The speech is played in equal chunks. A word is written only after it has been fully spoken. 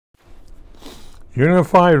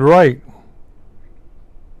Unified Reich.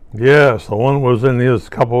 Yes, the one was in his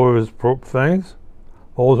couple of his things.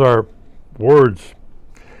 Those are words.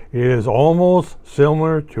 It is almost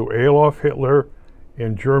similar to Adolf Hitler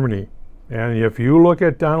in Germany. And if you look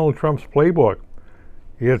at Donald Trump's playbook,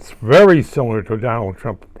 it's very similar to Donald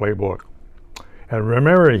Trump's playbook. And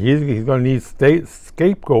remember, he's going to need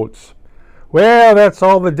scapegoats. Well, that's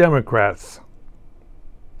all the Democrats.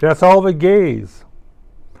 That's all the gays.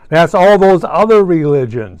 That's all those other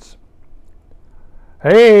religions.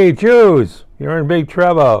 Hey, Jews, you're in big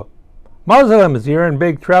trouble. Muslims, you're in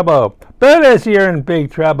big trouble. Buddhists, you're in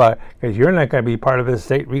big trouble, because you're not going to be part of the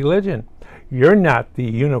state religion. You're not the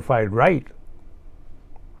unified right.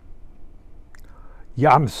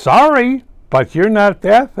 Yeah, I'm sorry, but you're not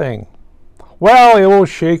that thing. Well, it will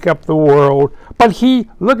shake up the world. But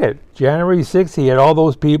look at January 6th, he had all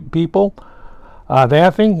those people,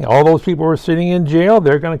 that thing, all those people were sitting in jail.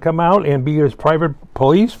 They're going to come out and be his private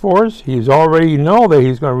police force. He's already know that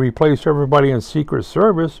he's going to replace everybody in Secret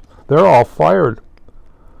Service. They're all fired.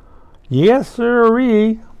 Yes,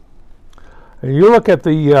 sirree. And you look at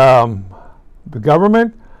the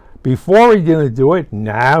government, before he didn't do it,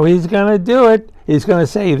 now he's going to do it. He's going to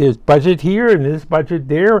say there's budget here and this budget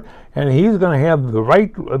there, and he's going to have the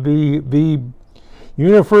right, the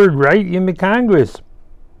unified right in the Congress.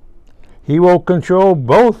 He will control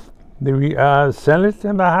both the Senate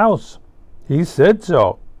and the House. He said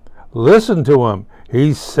so. Listen to him.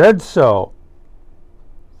 He said so.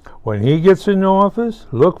 When he gets in office,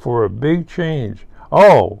 look for a big change.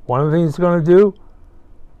 Oh, one of the things he's going to do,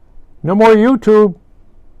 no more YouTube.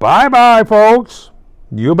 Bye-bye, folks.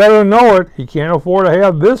 You better know it. He can't afford to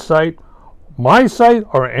have this site, my site,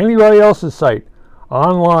 or anybody else's site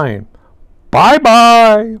online.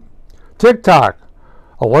 Bye-bye. TikTok,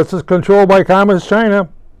 unless it's controlled by Communist China.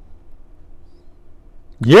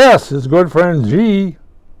 Yes, his good friend Xi.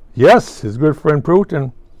 Yes, his good friend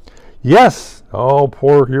Putin. Yes. Oh,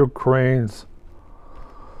 poor Ukrainians.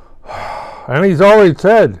 And he's already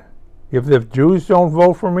said, if the Jews don't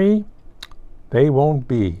vote for me, they won't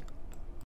be.